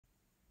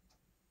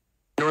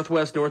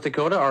Northwest North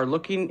Dakota are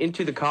looking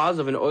into the cause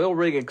of an oil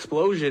rig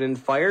explosion and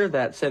fire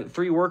that sent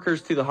 3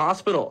 workers to the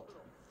hospital.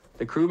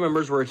 The crew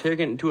members were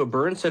taken to a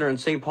burn center in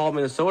St. Paul,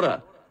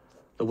 Minnesota.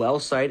 The well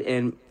site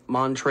in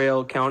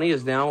Montreal County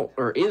is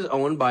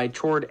owned by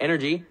Chord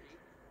Energy,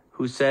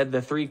 who said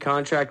the 3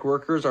 contract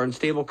workers are in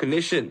stable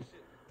condition.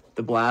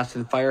 The blast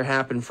and fire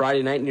happened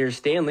Friday night near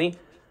Stanley.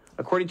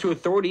 According to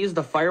authorities,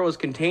 the fire was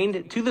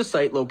contained to the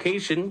site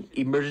location.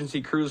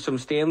 Emergency crews from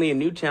Stanley and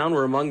Newtown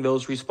were among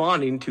those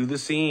responding to the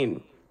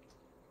scene.